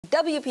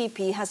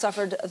WPP has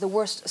suffered the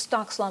worst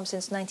stock slump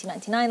since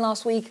 1999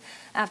 last week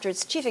after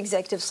its chief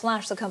executive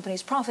slashed the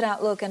company's profit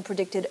outlook and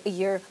predicted a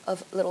year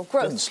of little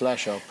growth. Didn't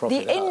slash our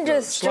profit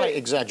outlook. Slight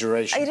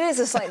exaggeration. It is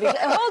a slight Hold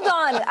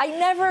on. I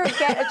never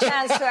get a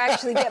chance to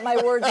actually get my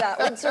words out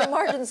when Sir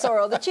Martin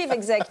Sorrell, the chief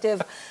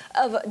executive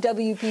of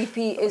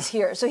WPP, is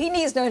here. So he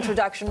needs no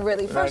introduction,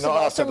 really. First of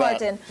all, Sir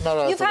Martin,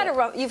 you've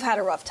had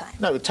a rough time.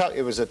 No,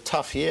 it was a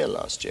tough year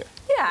last year.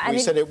 Yeah,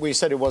 we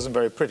said it wasn't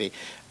very pretty.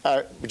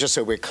 Just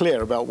so we're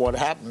clear about what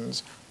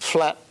happens,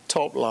 flat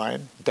top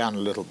line, down a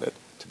little bit,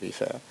 to be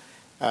fair.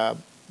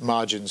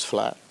 Margins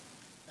flat,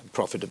 and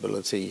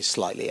profitability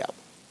slightly up.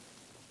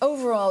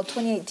 Overall,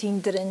 2018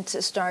 didn't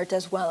start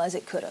as well as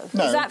it could have.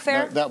 No, is that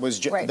fair? No, that was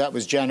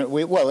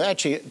January. Well,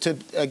 actually,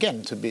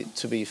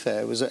 to be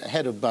fair, it was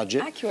ahead of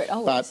budget. Accurate,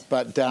 always.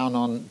 But down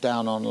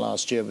on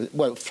last year.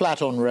 Well,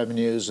 flat on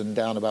revenues and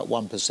down about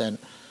 1%.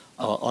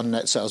 On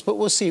net sales, but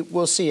we'll see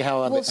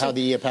how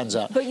the year pans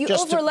out. But you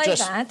overlay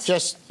that,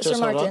 Sir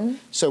Martin.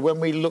 So when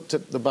we looked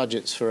at the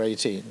budgets for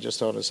 18, just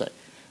hold a sec,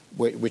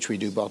 which we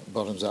do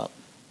bottoms up,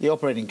 the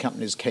operating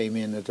companies came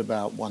in at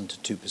about 1%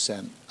 to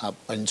 2% up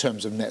in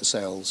terms of net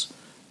sales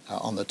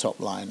on the top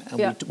line,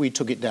 and we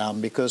took it down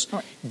because,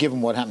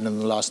 given what happened in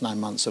the last 9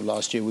 months of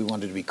last year, we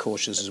wanted to be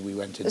cautious as we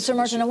went into. Sir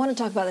Martin, I want to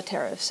talk about the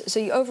tariffs. So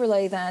you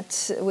overlay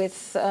that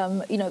with,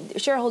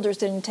 shareholders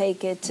didn't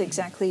take it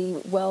exactly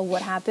well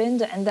what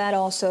happened, and that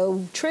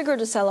also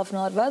triggered a sell-off in a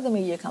lot of other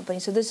media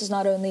companies. So this is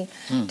not only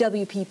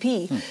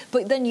WPP,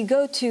 but then you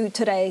go to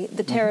today,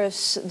 the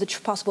tariffs, the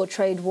possible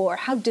trade war.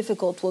 How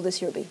difficult will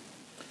this year be?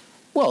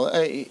 Well,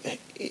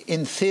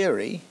 in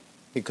theory,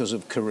 because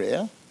of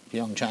Korea,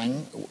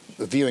 Pyeongchang,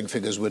 the viewing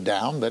figures were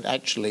down, but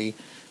actually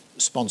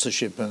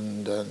sponsorship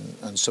and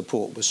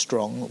support was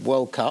strong.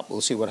 World Cup,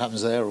 we'll see what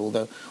happens there,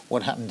 although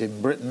what happened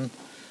in Britain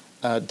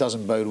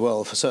doesn't bode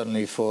well,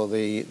 certainly for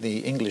the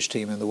English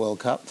team in the World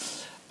Cup.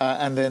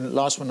 And then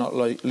last but not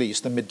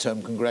least, the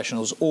midterm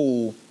congressionals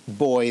all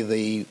buoy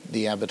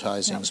the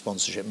advertising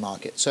sponsorship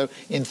market. So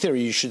in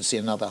theory, you should see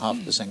another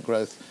 0.5%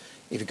 growth.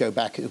 If you go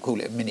back, you call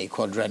it a mini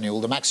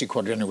quadrennial. The maxi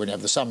quadrennial, when you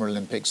have the Summer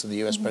Olympics and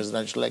the US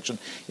presidential election,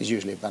 is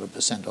usually about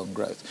 1% on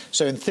growth.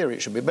 So in theory,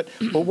 it should be. But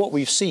what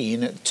we've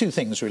seen, two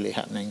things really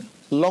happening.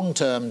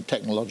 Long-term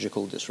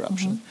technological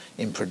disruption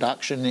in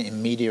production,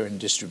 in media and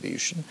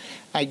distribution,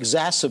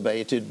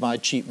 exacerbated by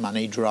cheap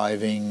money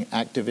driving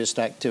activist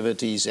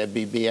activities,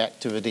 FBB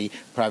activity,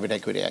 private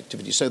equity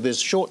activity. So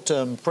there's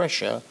short-term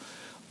pressure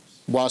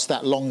whilst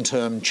that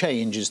long-term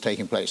change is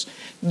taking place.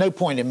 No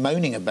point in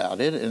moaning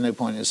about it, and no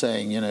point in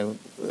saying,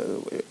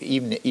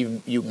 even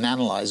you can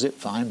analyse it,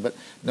 fine, but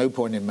no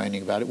point in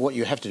moaning about it. What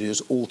you have to do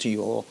is alter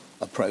your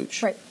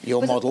approach,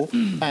 your model,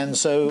 and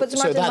so that's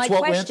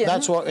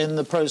what we're in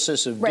the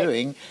process of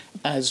doing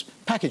as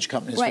package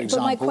companies, for example.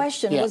 But my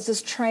question was,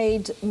 does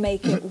trade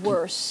make it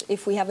worse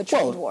if we have a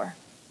trade war?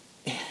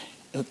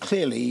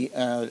 Clearly,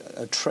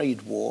 a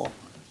trade war,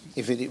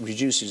 if it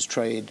reduces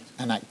trade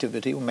and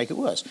activity, will make it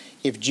worse.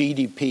 If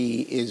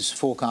GDP is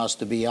forecast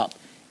to be up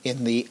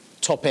in the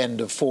top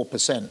end of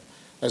 4%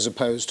 as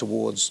opposed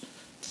towards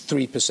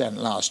 3%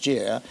 last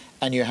year,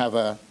 and you have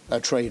a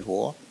trade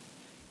war,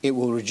 it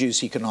will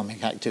reduce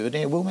economic activity.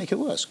 It will make it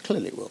worse.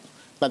 Clearly it will.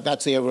 But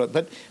that's the overall.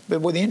 But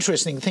the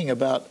interesting thing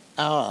about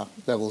our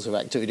levels of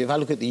activity, if I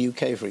look at the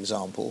UK, for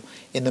example,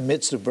 in the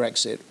midst of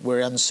Brexit,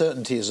 where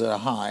uncertainties are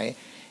high,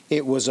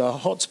 it was a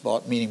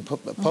hotspot, meaning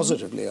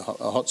positively a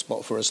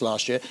hotspot for us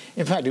last year.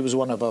 In fact, it was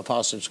one of our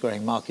fastest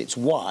growing markets.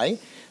 Why?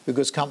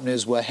 Because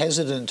companies were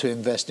hesitant to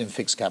invest in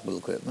fixed capital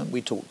equipment.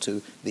 We talked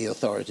to the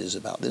authorities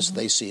about this.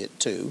 They see it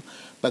too.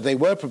 But they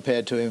were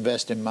prepared to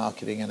invest in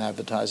marketing and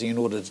advertising in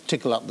order to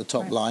tickle up the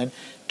top line,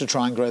 to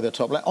try and grow the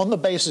top line, on the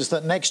basis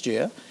that next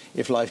year,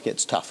 if life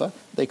gets tougher,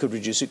 they could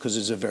reduce it because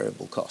it's a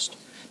variable cost.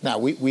 Now,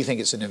 we think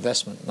it's an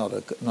investment, not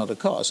a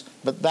cost.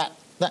 But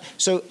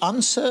so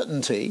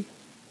uncertainty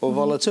or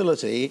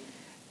volatility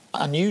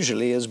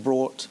unusually has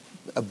brought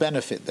a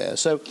benefit there.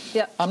 So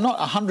I'm not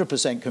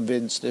 100%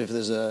 convinced if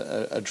there's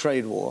a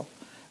trade war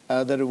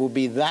that it will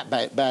be that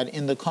bad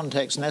in the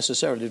context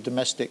necessarily of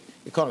domestic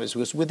economies,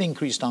 because with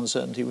increased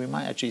uncertainty, we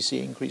might actually see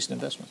increased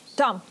investment.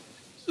 Tom.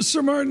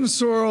 Sir Martin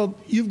Sorrell,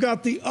 you've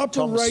got the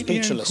upper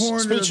right-hand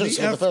corner of the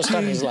for the first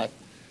time in his life.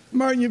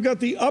 Martin, you've got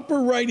the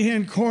upper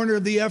right-hand corner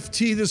of the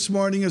FT this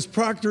morning as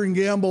Procter &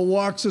 Gamble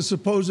walks a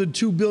supposed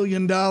 $2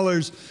 billion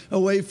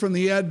away from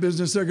the ad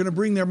business. They're going to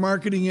bring their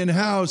marketing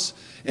in-house.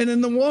 And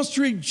in the Wall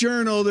Street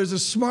Journal, there's a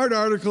smart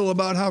article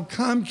about how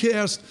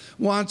Comcast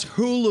wants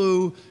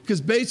Hulu because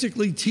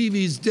basically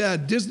TV's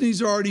dead.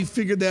 Disney's already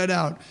figured that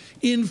out.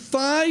 In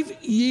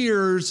 5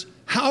 years,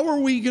 how are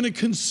we going to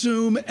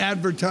consume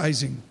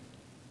advertising?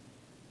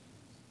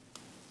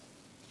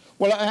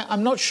 Well,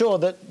 I'm not sure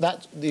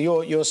that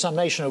your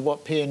summation of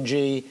what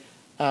P&G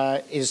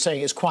is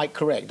saying is quite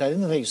correct. I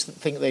didn't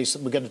think they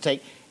were going to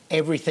take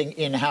everything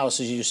in-house,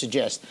 as you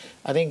suggest.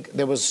 I think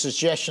there was a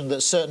suggestion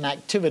that certain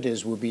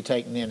activities would be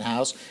taken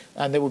in-house,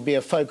 and there would be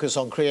a focus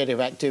on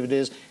creative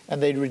activities,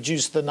 and they'd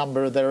reduce the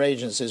number of their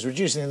agencies.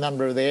 Reducing the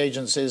number of the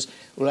agencies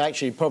will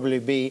actually probably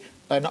be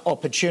an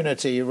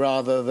opportunity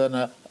rather than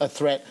a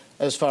threat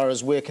as far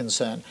as we're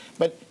concerned.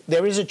 But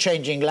there is a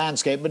changing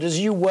landscape. But as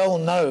you well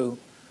know,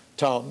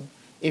 Tom,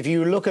 if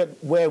you look at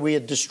where we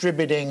are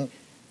distributing,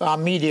 our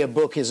media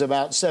book is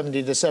about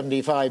 $70 to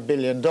 $75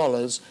 billion.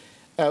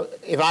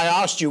 If I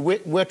asked you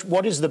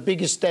what is the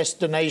biggest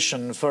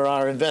destination for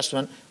our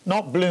investment,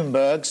 not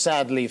Bloomberg,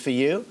 sadly for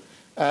you,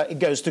 it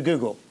goes to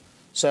Google.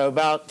 So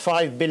about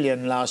 $5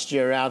 billion last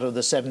year out of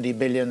the $70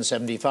 billion,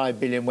 $75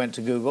 billion went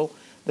to Google.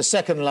 The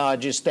second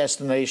largest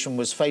destination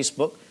was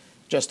Facebook,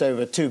 just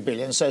over $2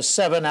 billion. So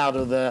 7 out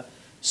of the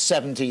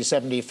 70,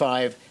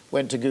 75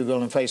 went to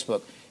Google and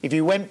Facebook. If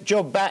you went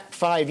back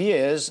 5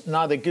 years,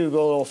 neither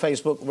Google or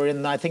Facebook were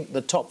in, I think,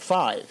 the top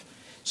 5.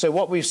 So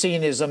what we've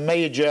seen is a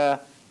major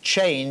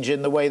change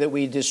in the way that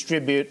we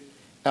distribute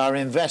our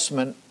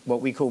investment,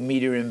 what we call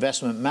media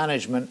investment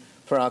management,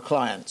 for our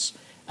clients.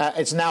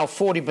 It's now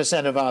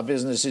 40% of our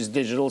business is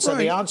digital. So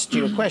the answer to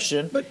your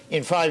question,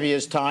 in 5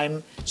 years'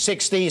 time,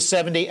 60,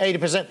 70,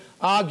 80%,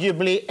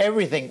 arguably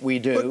everything we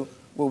do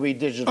will be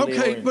digitally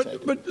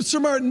oriented. But Sir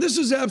Martin, this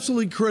is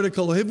absolutely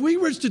critical. Have we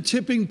reached a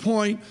tipping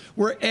point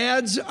where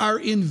ads are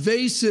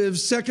invasive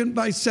second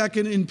by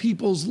second in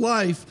people's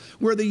life,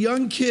 where the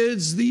young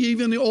kids,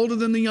 even the older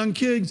than the young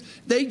kids,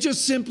 they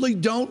just simply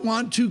don't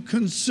want to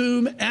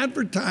consume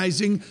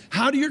advertising?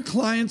 How do your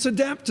clients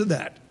adapt to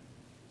that?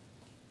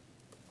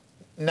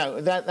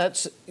 No,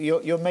 that's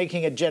you're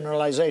making a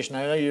generalization.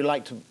 I know you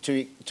like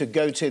to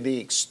go to the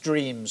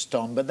extremes,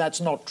 Tom, but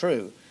that's not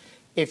true.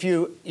 If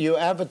you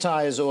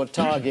advertise or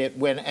target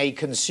when a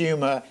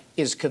consumer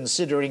is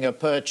considering a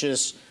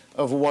purchase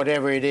of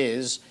whatever it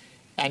is,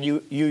 and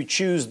you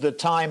choose the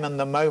time and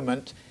the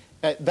moment,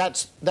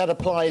 that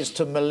applies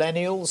to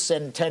millennials,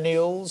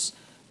 centennials,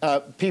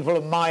 people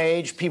of my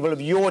age, people of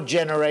your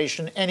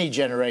generation, any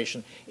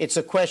generation. It's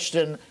a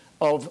question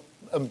of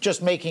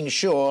just making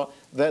sure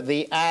that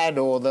the ad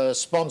or the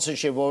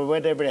sponsorship or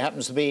whatever it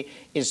happens to be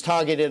is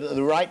targeted at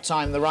the right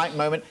time, the right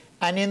moment,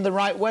 and in the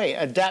right way,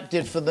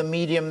 adapted for the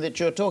medium that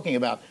you're talking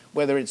about,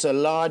 whether it's a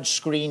large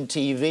screen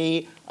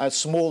TV, a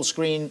small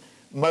screen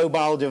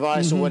mobile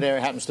device, or whatever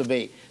it happens to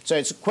be. So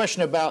it's a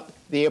question about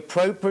the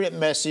appropriate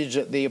message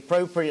at the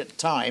appropriate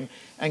time,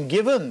 and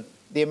given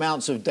the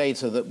amounts of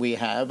data that we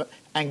have,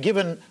 and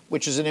given,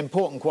 which is an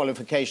important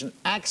qualification,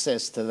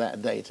 access to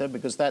that data,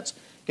 because that's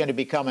going to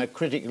become a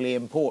critically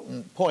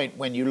important point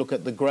when you look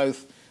at the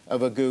growth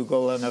of a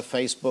Google and a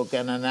Facebook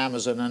and an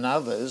Amazon and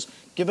others.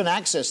 Given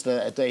access to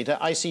that data,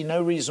 I see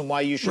no reason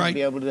why you shouldn't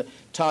be able to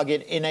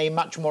target in a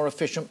much more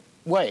efficient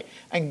way.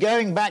 And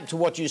going back to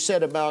what you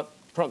said about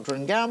Procter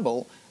 &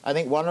 Gamble, I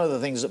think one of the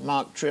things that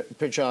Mark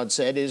Pritchard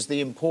said is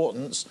the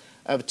importance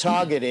of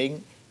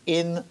targeting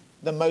in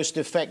the most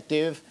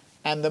effective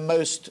and the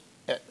most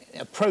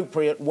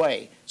appropriate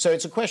way. So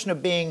it's a question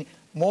of being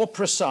more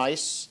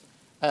precise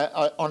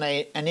on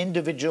an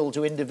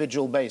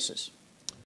individual-to-individual basis.